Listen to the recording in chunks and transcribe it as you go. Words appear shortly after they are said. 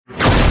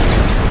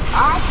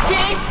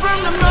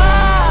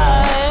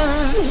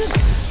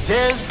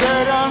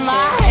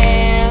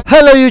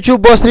Hello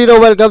YouTube, Boss Rino.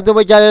 Welcome to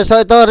my channel.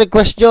 So ito,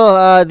 request nyo,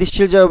 these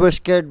children were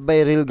scared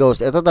by real ghosts.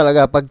 Ito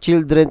talaga, pag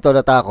children to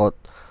natakot.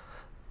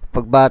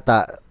 Pag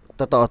bata,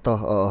 totoo to.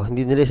 Oo,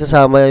 hindi nila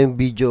isasama yung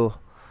video.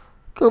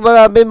 Kung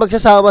marami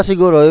magsasama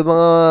siguro, yung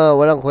mga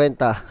walang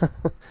kwenta.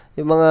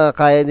 Yung mga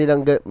kaya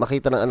nilang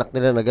makita ng anak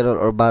nila na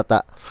gano'n or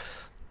bata.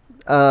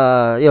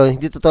 Yun,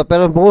 hindi totoo.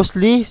 Pero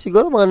mostly,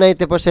 siguro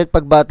mga 90%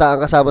 pag bata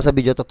ang kasama sa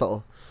video,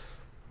 totoo.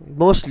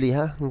 Mostly,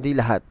 ha? Hindi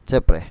lahat.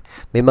 Siyempre,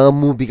 may mga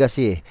movie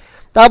kasi eh.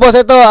 Tapos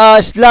ito,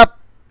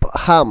 slap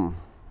ham.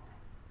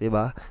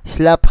 Diba?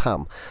 Slap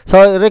ham.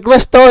 So,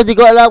 request to. Hindi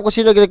ko alam kung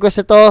sino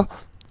nag-request ito.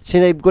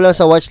 Sinave ko lang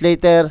sa watch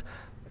later.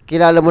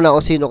 Kilala mo na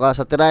kung sino ka.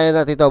 So, tirayan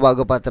natin ito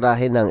bago pa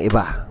tirahin ng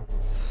iba.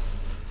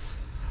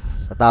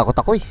 Natakot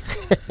ako eh.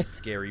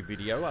 Scary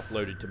video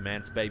uploaded to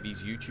Mance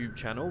Baby's YouTube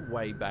channel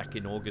way back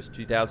in August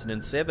 2007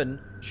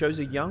 shows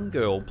a young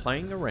girl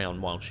playing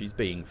around while she's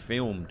being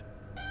filmed.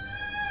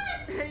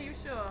 Are you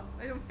sure?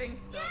 I don't think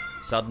so.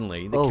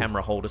 Suddenly, the camera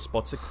holder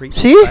spots a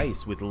creepy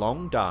face with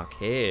long dark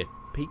hair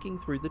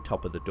peeking through the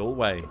top of the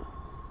doorway.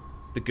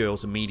 The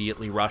girls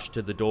immediately rush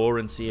to the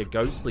door and see a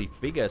ghostly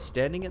figure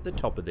standing at the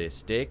top of their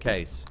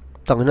staircase.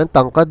 Tanginan,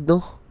 tangkad, no?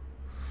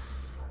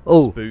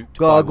 Oh, spooked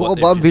by what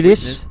they've just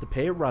witnessed, the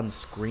pair run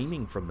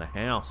screaming from the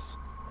house.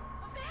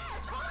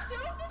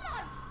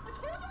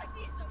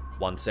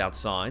 Once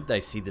outside, they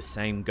see the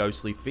same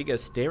ghostly figure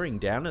staring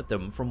down at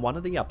them from one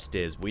of the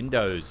upstairs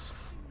windows.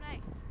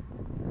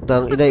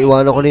 Tang ina,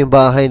 iwanan ko na yung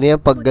bahay na yan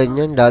pag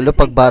ganyan, lalo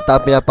pag bata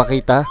ang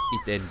pinapakita.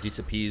 It then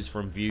disappears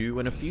from view,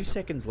 and a few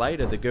seconds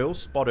later, the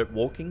girls spot it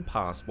walking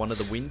past one of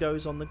the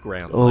windows on the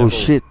ground level. Oh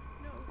shit.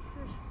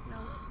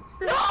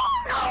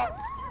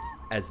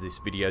 As this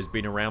video's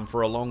been around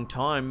for a long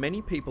time,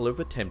 many people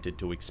have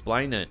attempted to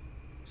explain it.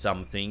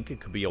 Some think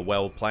it could be a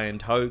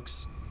well-planned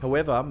hoax.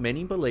 However,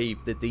 many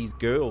believe that these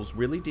girls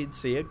really did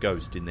see a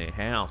ghost in their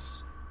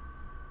house.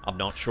 I'm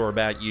not sure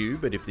about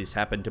you, but if this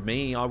happened to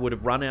me, I would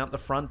have run out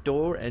the front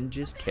door and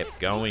just kept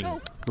going.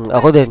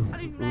 Ako din.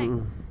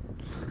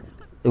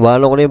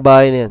 Iwanan ko na yung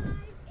bahay na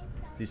yan.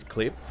 This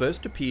clip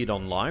first appeared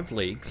on Live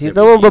Leak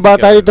several years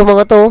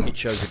ago. It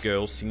shows a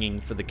girl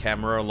singing for the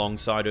camera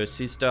alongside her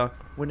sister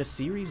when a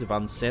series of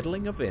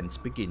unsettling events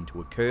begin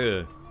to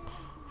occur.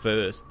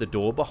 First, the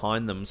door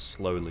behind them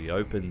slowly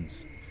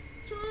opens.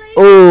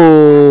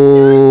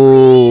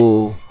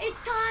 Oh!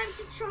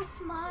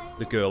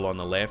 The girl on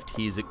the left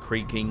hears it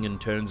creaking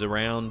and turns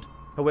around.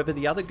 However,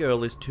 the other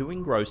girl is too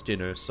engrossed in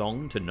her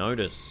song to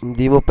notice.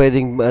 Hindi mo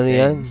pwedeng ano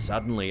yan. Then,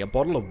 suddenly, a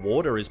bottle of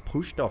water is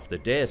pushed off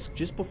the desk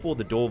just before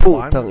the door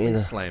violently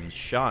slams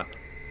shut.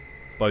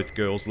 Both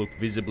girls look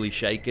visibly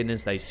shaken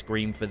as they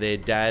scream for their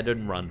dad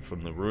and run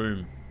from the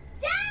room.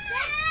 Dad!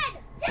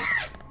 Dad!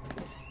 Dad!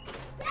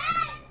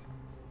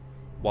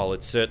 While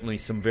it's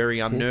certainly some very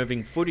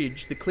unnerving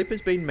footage, the clip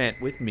has been met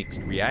with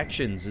mixed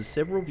reactions, as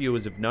several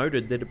viewers have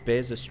noted that it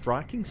bears a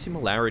striking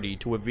similarity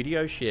to a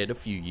video shared a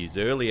few years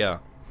earlier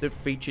that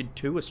featured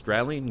two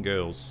Australian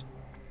girls.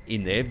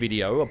 In their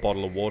video, a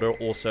bottle of water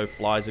also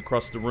flies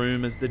across the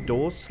room as the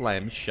door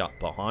slams shut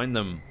behind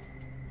them.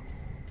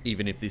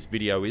 Even if this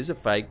video is a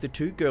fake, the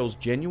two girls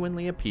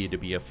genuinely appear to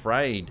be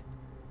afraid.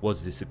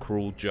 Was this a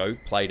cruel joke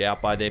played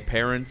out by their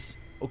parents?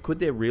 Or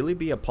could there really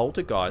be a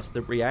poltergeist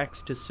that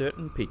reacts to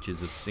certain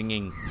pitches of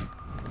singing?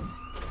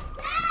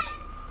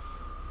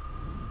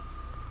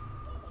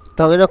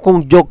 Tangina,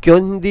 kung joke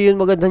yun, hindi yun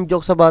magandang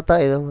joke sa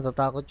bata eh.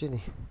 Natatakot yun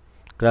eh.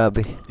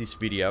 Grabe. This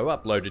video,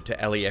 uploaded to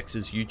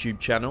AliX's YouTube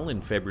channel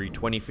in February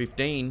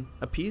 2015,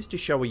 appears to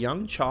show a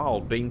young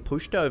child being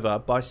pushed over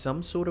by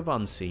some sort of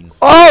unseen force.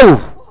 Oh!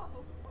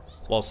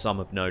 While some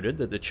have noted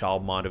that the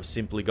child might have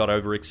simply got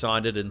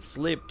overexcited and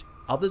slipped,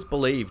 others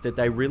believe that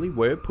they really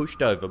were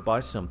pushed over by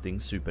something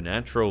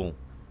supernatural.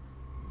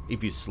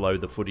 If you slow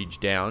the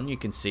footage down,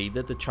 you can see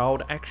that the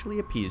child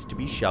actually appears to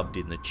be shoved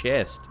in the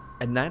chest,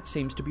 and that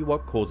seems to be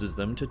what causes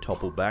them to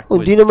topple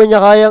backwards. Hindi naman niya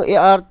kayang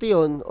i-RT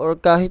yun, or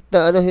kahit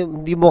na ano,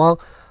 hindi mo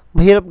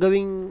mahirap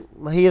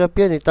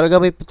yan eh.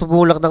 Talaga may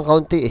tumulak ng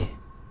kaunti eh.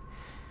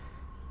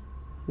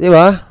 Di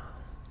ba?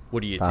 What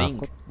do you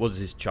think?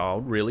 Was this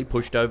child really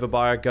pushed over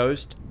by a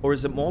ghost, or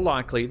is it more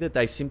likely that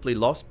they simply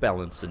lost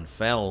balance and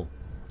fell?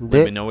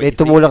 Hindi, may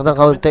tumulak ng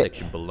kaunti.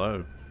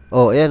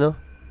 Oh, ayan oh.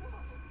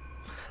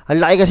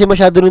 Ang laki kasi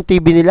masyado ng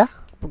TV nila.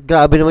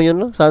 Grabe naman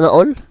yun, no? Sana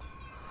all.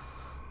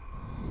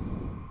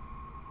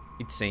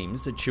 It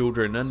seems that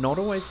children are not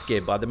always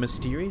scared by the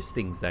mysterious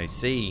things they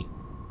see.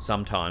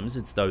 Sometimes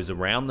it's those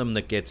around them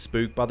that get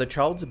spooked by the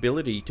child's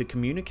ability to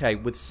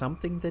communicate with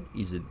something that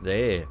isn't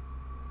there.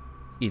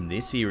 In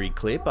this eerie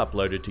clip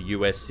uploaded to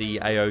USC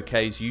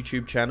AOK's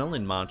YouTube channel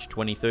in March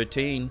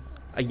 2013,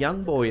 a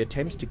young boy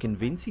attempts to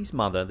convince his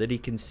mother that he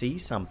can see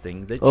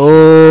something that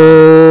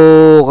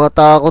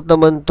katakot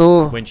naman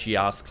to. When she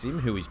asks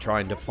him who he's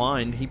trying to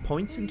find, he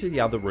points into the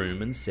other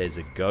room and says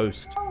a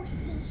ghost.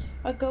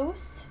 A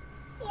ghost?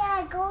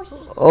 Yeah, a ghost.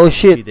 Oh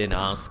shit. She then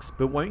asks,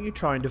 but weren't you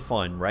trying to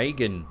find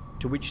Reagan?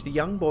 To which the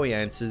young boy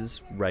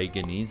answers,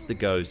 Reagan is the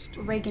ghost.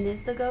 Reagan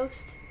is the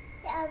ghost?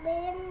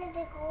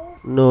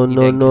 No, He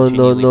no, then no, no,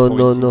 continually no, no,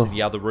 points no. into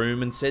the other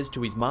room and says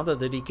to his mother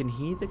that he can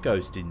hear the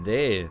ghost in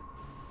there.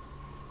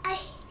 I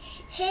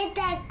hear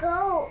that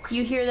ghost.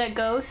 You hear that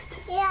ghost?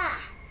 Yeah.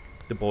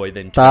 The boy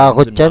then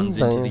Takot turns and yan, runs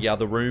into tanga. the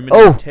other room in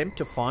Oh! an attempt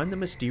to find the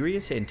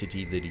mysterious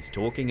entity that he's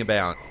talking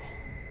about.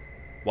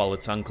 While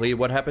it's unclear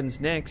what happens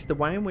next, the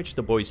way in which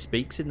the boy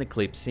speaks in the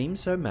clip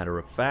seems so matter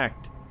of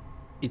fact.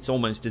 It's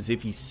almost as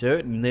if he's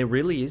certain there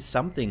really is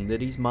something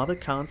that his mother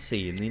can't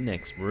see in the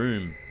next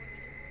room.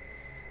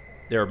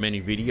 There are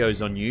many videos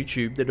on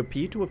YouTube that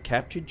appear to have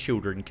captured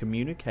children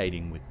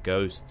communicating with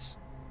ghosts.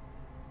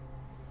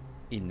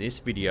 In this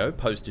video,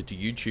 posted to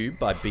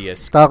YouTube by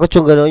BS... Takot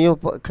yung gano'n. Yung,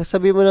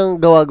 sabi mo nang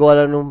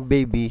gawa-gawa lang ng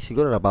baby,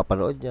 siguro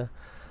napapanood niya.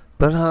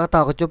 Pero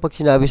nakakatakot yung pag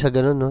sinabi sa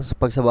gano'n, no?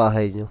 Pag sa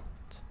bahay niyo.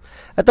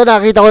 Ito,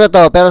 nakita ko na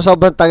to, pero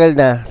sobrang tagal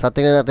na. Sa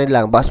tingnan natin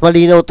lang. Bas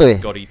malinaw to eh.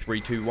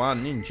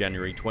 Gotti321 in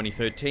January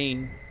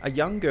 2013, a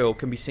young girl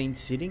can be seen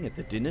sitting at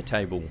the dinner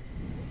table.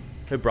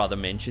 Her brother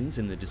mentions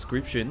in the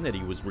description that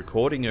he was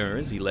recording her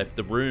as he left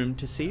the room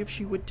to see if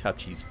she would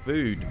touch his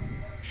food.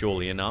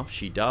 Surely enough,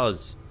 she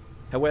does.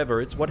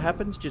 However, it's what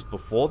happens just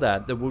before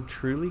that that will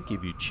truly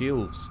give you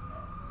chills.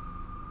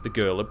 The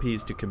girl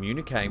appears to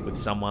communicate with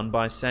someone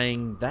by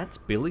saying, "That's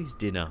Billy's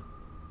dinner."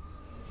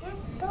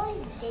 Let's go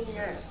to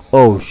dinner.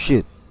 Oh,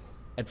 shit.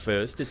 At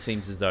first, it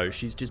seems as though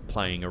she's just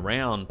playing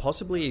around,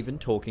 possibly even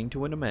talking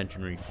to an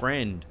imaginary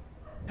friend.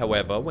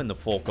 However, when the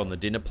fork on the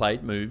dinner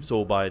plate moves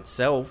all by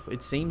itself,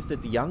 it seems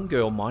that the young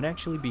girl might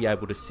actually be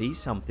able to see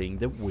something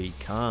that we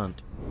can't.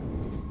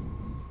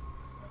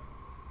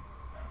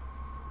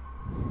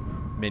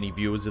 Many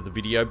viewers of the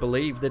video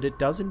believe that it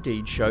does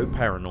indeed show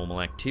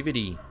paranormal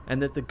activity,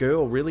 and that the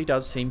girl really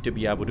does seem to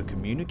be able to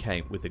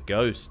communicate with a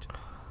ghost.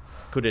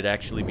 Could it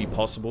actually be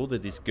possible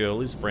that this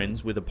girl is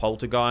friends with a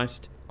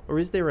poltergeist? Or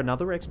is there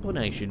another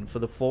explanation for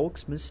the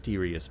fork's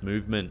mysterious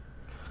movement?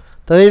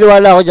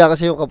 Naniniwala ako dyan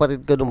kasi yung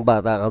kapatid ko nung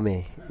bata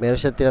kami. Meron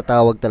siyang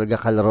tinatawag talaga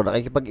kalaro.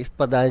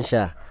 Nakikipag-ispadahan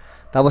siya.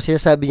 Tapos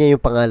sinasabi niya yung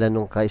pangalan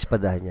nung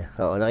ka-ispadahan niya.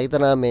 Oo, nakita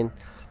namin.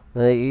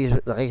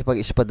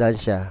 Nakikipag-ispadahan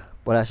siya.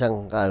 Wala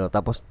siyang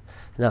tapos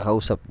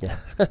nakausap niya.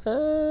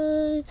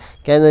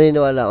 Kaya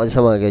naniniwala ako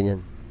sa mga ganyan.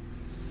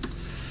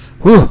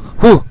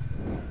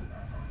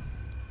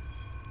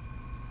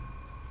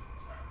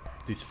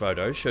 This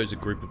photo shows a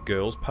group of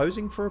girls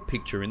posing for a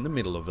picture in the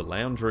middle of a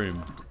lounge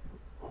room.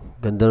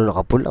 Ganda nung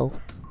nakapulaw.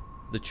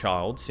 The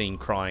child, seen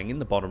crying in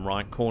the bottom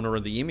right corner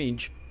of the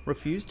image,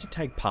 refused to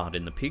take part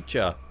in the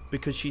picture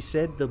because she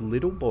said the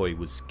little boy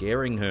was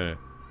scaring her.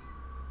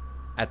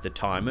 At the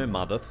time, her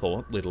mother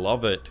thought little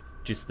of it,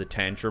 just the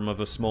tantrum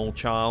of a small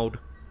child.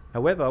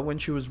 However,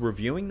 when she was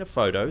reviewing the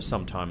photo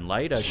sometime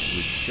later, she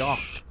was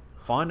shocked.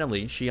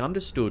 Finally, she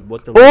understood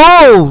what the little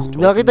girl was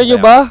talking nakita niyo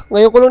about. ba?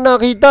 Ngayon ko lang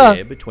nakita.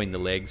 There, between the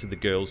legs of the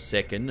girl's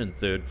second and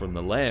third from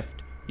the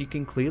left, you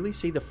can clearly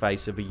see the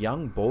face of a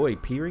young boy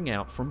peering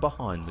out from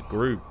behind the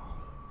group.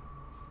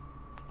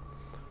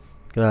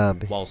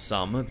 Grabe. While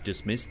some have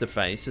dismissed the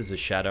face as a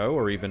shadow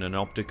or even an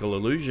optical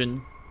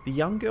illusion, the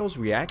young girl's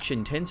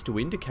reaction tends to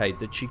indicate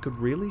that she could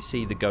really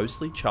see the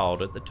ghostly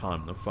child at the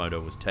time the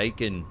photo was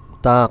taken.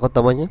 Takot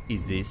naman yan.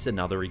 Is this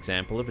another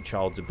example of a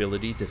child's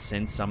ability to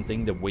sense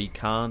something that we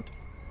can't?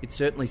 It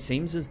certainly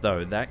seems as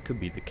though that could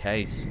be the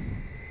case.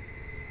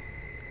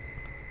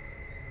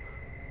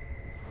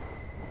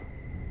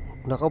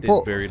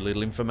 There's very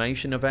little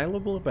information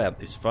available about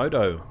this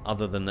photo,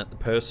 other than that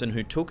the person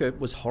who took it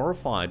was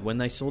horrified when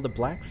they saw the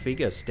black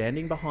figure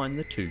standing behind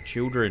the two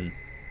children.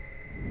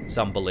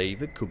 Some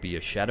believe it could be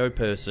a shadow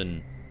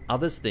person.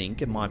 Others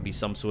think it might be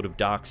some sort of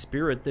dark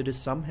spirit that has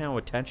somehow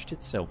attached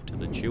itself to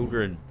the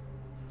children.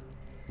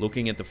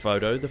 Looking at the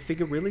photo, the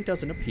figure really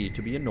doesn't appear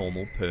to be a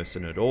normal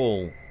person at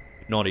all.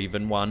 Not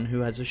even one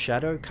who has a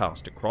shadow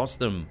cast across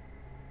them.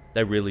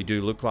 They really do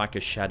look like a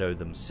shadow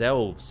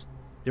themselves.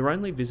 Their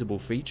only visible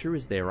feature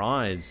is their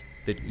eyes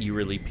that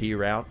eerily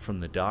peer out from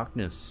the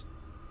darkness.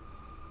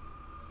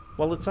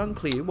 While it's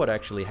unclear what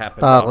actually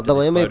happened after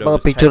this photo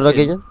was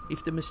taken,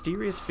 if the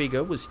mysterious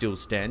figure was still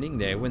standing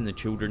there when the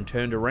children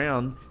turned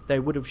around, they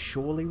would have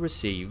surely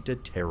received a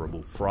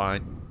terrible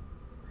fright.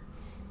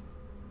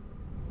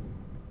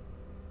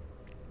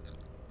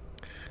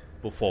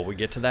 Before we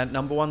get to that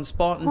number one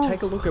spot and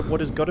take a look at what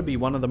has got to be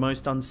one of the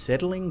most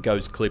unsettling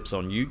ghost clips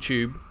on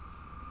YouTube,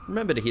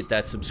 remember to hit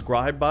that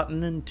subscribe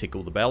button and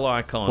tickle the bell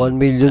icon. 1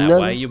 million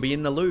that way you'll be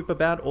in the loop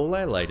about all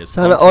our latest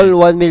Sana content. all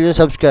 1 million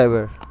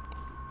subscriber.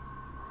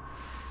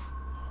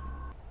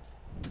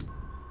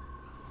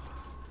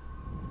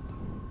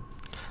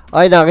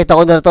 Ay, nakita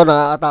ko na ito,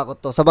 nakakatakot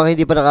to. Sa mga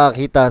hindi pa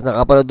nakakita,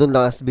 nakapanood dun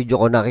lang sa video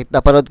ko,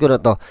 napanood ko na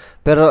to.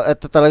 Pero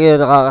ito talaga yung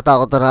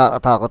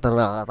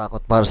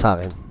nakakatakot para sa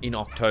akin. In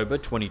October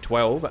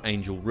 2012,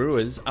 Angel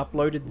Ruiz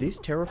uploaded this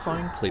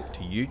terrifying clip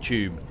to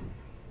YouTube.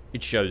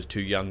 It shows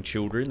two young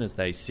children as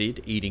they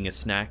sit eating a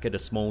snack at a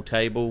small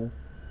table.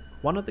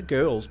 One of the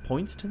girls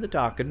points to the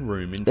darkened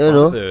room in front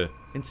of her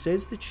and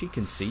says that she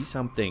can see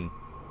something.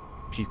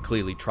 She's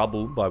clearly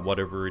troubled by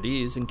whatever it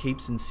is and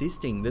keeps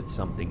insisting that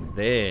something's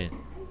there.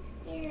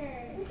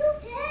 It's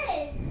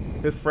okay.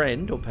 Her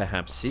friend, or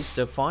perhaps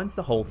sister, finds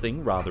the whole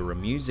thing rather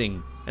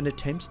amusing and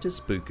attempts to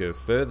spook her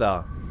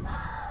further.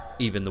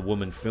 Even the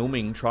woman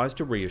filming tries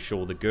to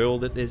reassure the girl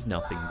that there's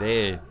nothing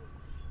there.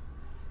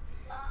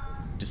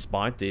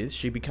 Despite this,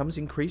 she becomes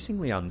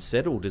increasingly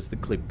unsettled as the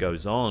clip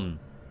goes on.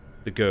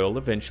 The girl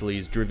eventually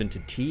is driven to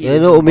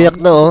tears and runs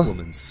to the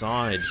woman's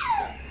side.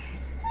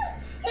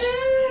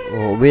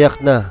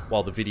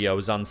 While the video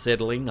is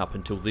unsettling up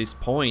until this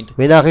point,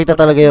 what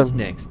happens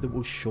next that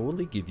will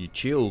surely give you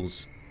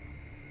chills?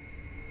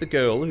 The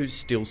girl, who's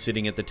still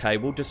sitting at the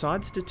table,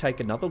 decides to take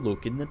another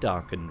look in the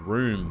darkened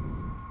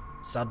room.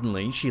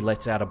 Suddenly, she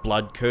lets out a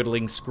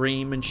blood-curdling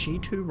scream and she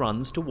too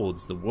runs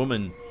towards the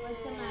woman.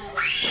 What's the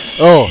matter?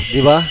 Oh,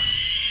 di ba?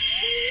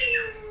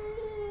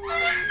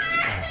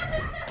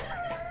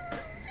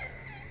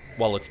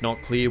 While it's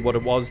not clear what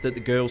it was that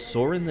the girl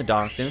saw in the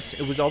darkness,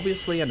 it was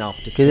obviously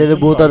enough to send them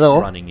both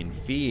running in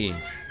fear.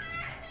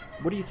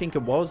 What do you think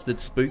it was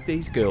that spooked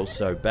these girls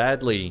so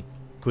badly?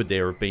 Could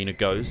there have been a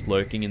ghost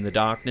lurking in the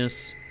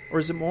darkness? Or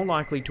is it more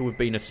likely to have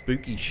been a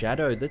spooky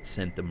shadow that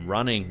sent them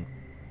running?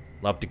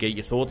 Love to get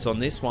your thoughts on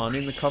this one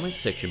in the comments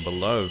section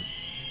below.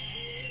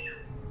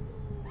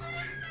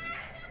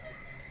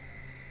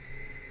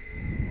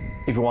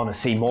 If you want to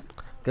see more.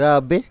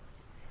 Grabe.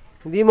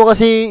 Hindi mo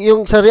kasi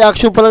yung sa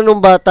reaction pa lang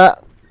ng bata,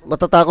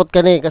 matatakot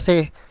ka na eh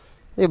kasi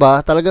 'di ba?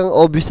 Talagang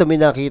obvious na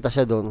may nakita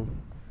siya doon.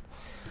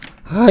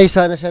 Ay,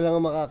 sana siya lang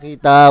ang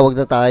makakita, wag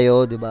na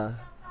tayo, 'di ba?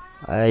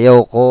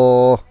 Ayaw ko.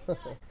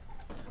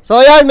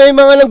 So ayan, may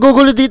mga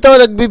nanggugulo dito,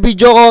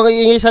 nagbibideo ko ang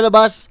ingay sa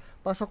labas.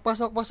 Pasok.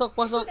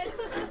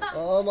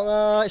 Oo,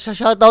 mga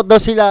shoutout daw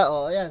sila.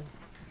 Oh, ayan.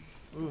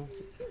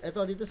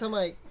 Eto dito sa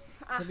mic.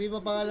 Sabihin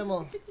mo pangalan mo.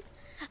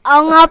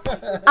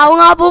 Ako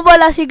nga po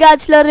pala si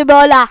Gads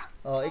Loribola.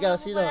 Oh, ikaw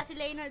sino? Si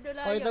Leonardo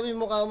Layo. Pakita mo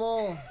yung mukha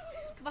mo.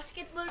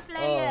 Basketball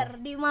player,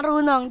 di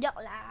marunong.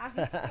 Joke lang.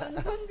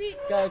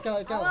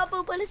 Ikaw. Ako nga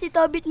po pala si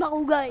Tobit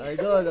Makugay.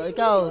 Idol,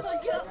 ikaw.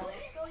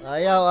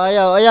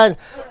 Ayaw. Ayan.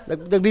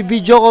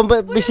 Nagbibideo ko,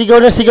 sigaw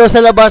na sigaw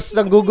sa labas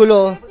ng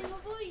gugulo.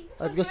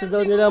 At gusto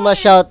daw nila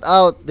ma-shout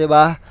out, 'di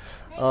ba?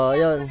 Oh,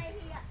 'yun.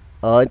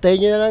 Oh, hintayin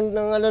niyo na lang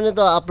ng ano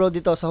nito, upload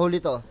dito sa huli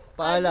to.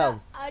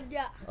 Paalam.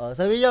 Oh,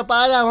 sabi niyo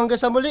paalam hanggang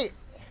sa muli.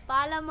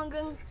 Paalam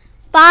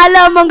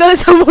hanggang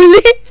sa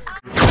muli.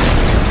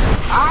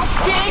 I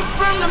came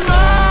from the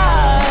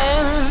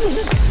mud.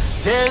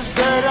 There's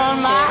dirt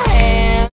on my